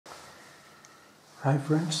Hi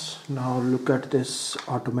friends, now look at this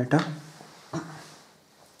automata.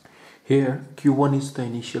 Here Q1 is the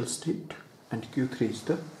initial state and Q3 is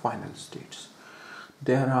the final states.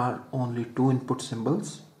 There are only two input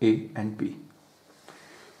symbols A and B.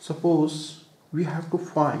 Suppose we have to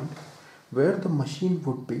find where the machine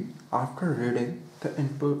would be after reading the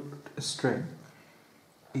input string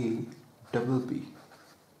A double B.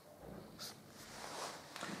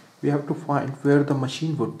 We have to find where the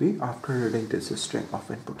machine would be after reading this string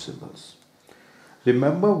of input symbols.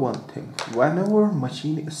 Remember one thing, whenever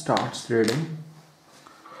machine starts reading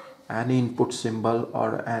any input symbol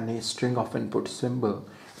or any string of input symbol,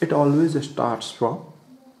 it always starts from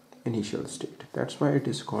initial state. That's why it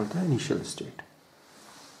is called the initial state,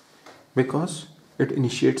 because it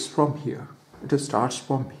initiates from here. It starts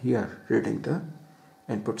from here reading the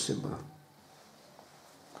input symbol.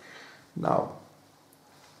 Now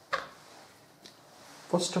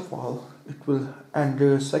first of all, it will, and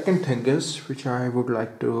the second thing is, which I would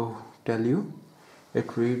like to tell you,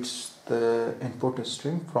 it reads the input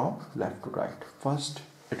string from left to right. First,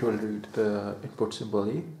 it will read the input symbol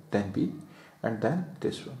A, then B, and then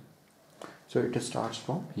this one. So it starts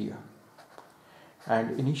from here.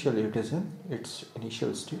 And initially it is in its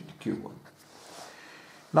initial state Q1.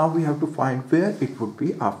 Now we have to find where it would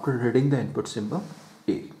be after reading the input symbol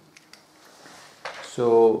A.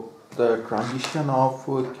 So the transition of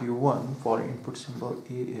Q1 for input symbol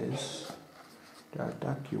A is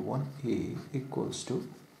delta Q1A equals to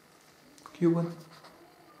Q1.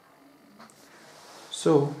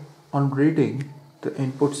 So on reading the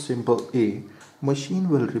input symbol A, machine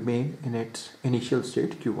will remain in its initial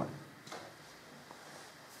state Q1.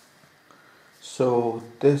 So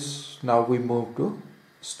this, now we move to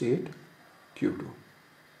state Q2.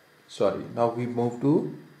 Now we move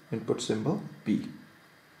to input symbol B.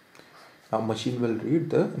 Now machine will read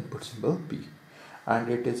the input symbol B, and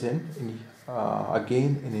it is again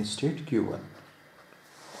in state Q1,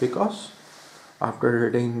 because after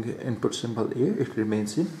reading input symbol A, it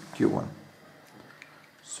remains in Q1.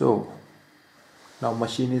 So now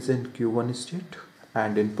machine is in Q1 state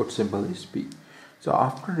and input symbol is B. So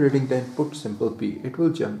after reading the input symbol B, it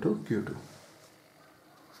will jump to Q2.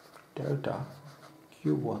 Delta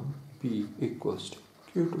Q1B equals to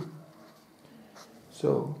Q2.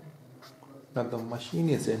 So now the machine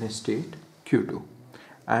is in state Q2,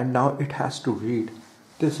 and now it has to read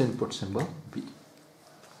this input symbol B.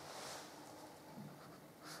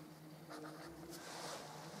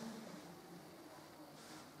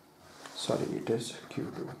 Sorry, it is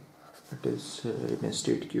Q2. It is in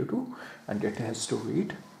state Q2 and it has to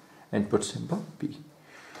read input symbol B.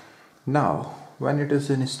 Now when it is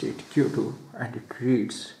in state Q2 and it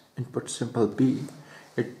reads input symbol B,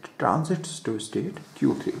 it transits to state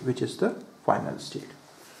Q3, which is the final state.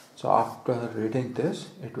 So after reading this,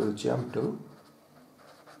 it will jump to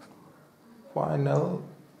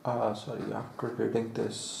after reading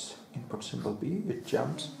this input symbol B, it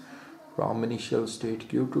jumps from initial state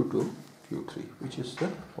Q2 to Q3, which is the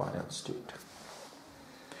final state.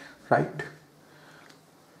 Right?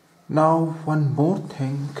 Now one more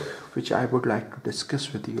thing which I would like to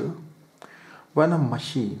discuss with you. When a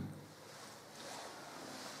machine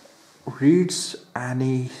reads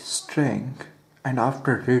any string and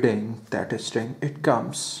after reading that string it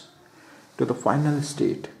comes to the final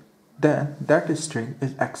state, then that string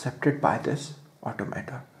is accepted by this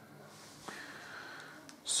automata.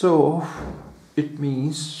 So it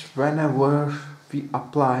means whenever we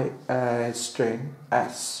apply a string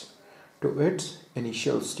S to its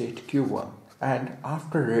initial state Q1 and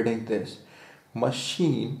after reading this,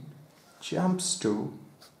 machine jumps to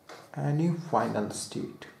any final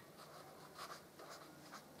state,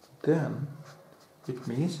 then it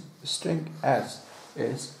means string S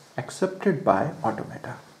is accepted by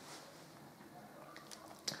automata.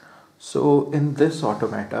 So in this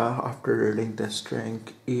automata, after reading the string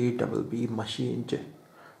A double B, machine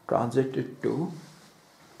transited to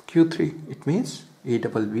Q3. It means A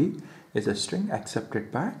double B is a string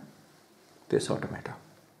accepted by this automata.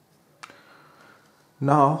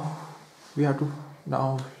 Now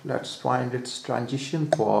let's find its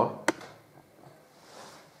transition for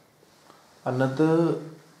another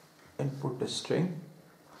input string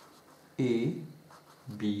A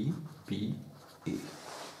B B A.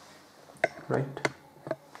 Right?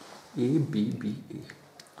 A B B A.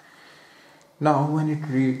 Now when it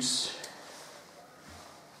reads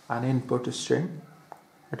an input string,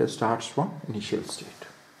 it starts from initial state.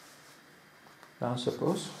 Now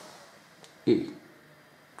suppose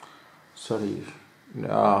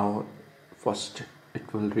now first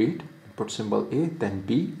it will read input symbol A, then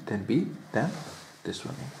B, then B, then this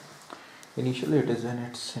one. Initially it is in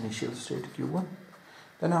its initial state Q1.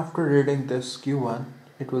 Then after reading this Q1,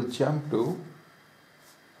 it will jump to,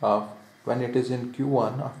 when it is in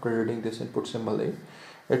Q1, after reading this input symbol A,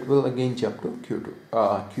 it will again jump to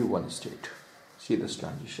Q1 state. See this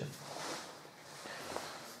transition.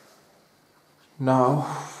 Now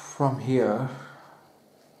from here,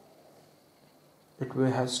 it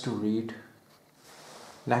has to read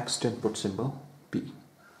next input symbol P.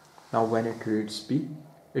 Now when it reads P,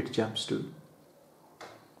 it jumps to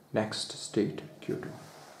next state Q2.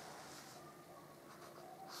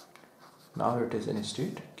 Now it is in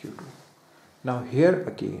state Q2. Now here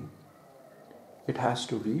again, it has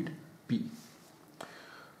to read P.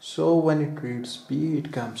 So when it reads P,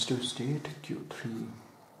 it comes to state Q3.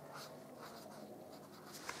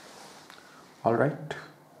 Alright.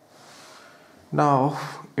 Now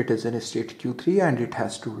it is in state Q3 and it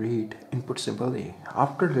has to read input symbol A.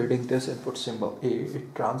 After reading this input symbol A,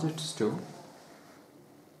 it transits to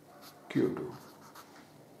Q2.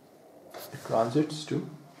 It transits to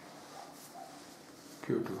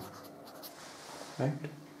Q2. Right?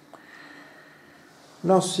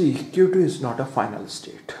 Now see, Q2 is not a final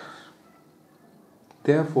state.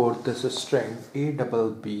 Therefore, this string A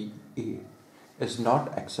is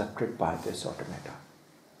not accepted by this automata.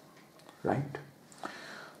 Right?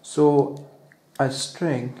 So a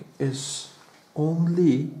string is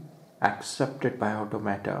only accepted by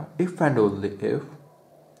automata if and only if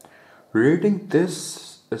reading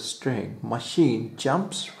this string, machine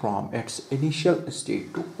jumps from its initial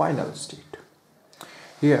state to final state.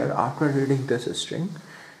 Here, after reading this string,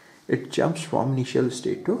 it jumps from initial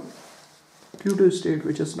state to Q2 state,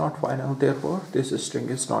 which is not final. Therefore, this string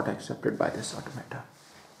is not accepted by this automata.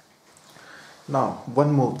 Now,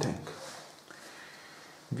 one more thing.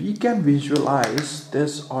 We can visualize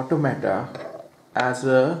this automata as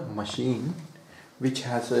a machine which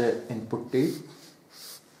has an input tape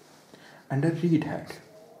and a read head.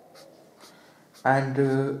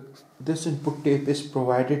 And this input tape is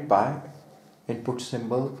provided by input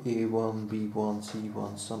symbol A1, B1,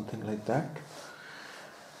 C1, something like that,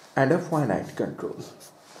 and a finite control.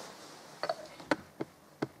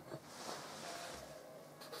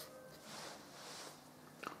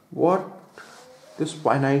 What this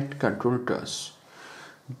finite control does,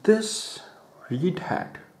 this read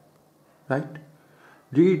head, right,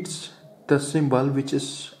 reads the symbol which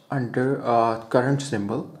is under current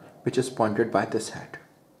symbol which is pointed by this head,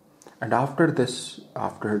 and after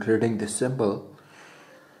reading this symbol,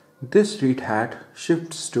 this read head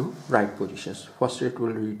shifts to right positions. First it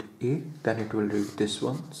will read A, then it will read this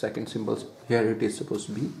one, second symbol here it is supposed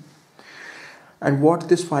to be. And what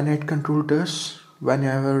this finite control does,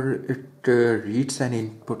 whenever it reads an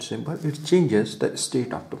input symbol, it changes the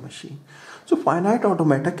state of the machine. So finite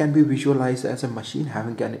automata can be visualized as a machine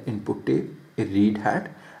having an input tape, a read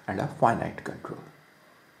head, and a finite control.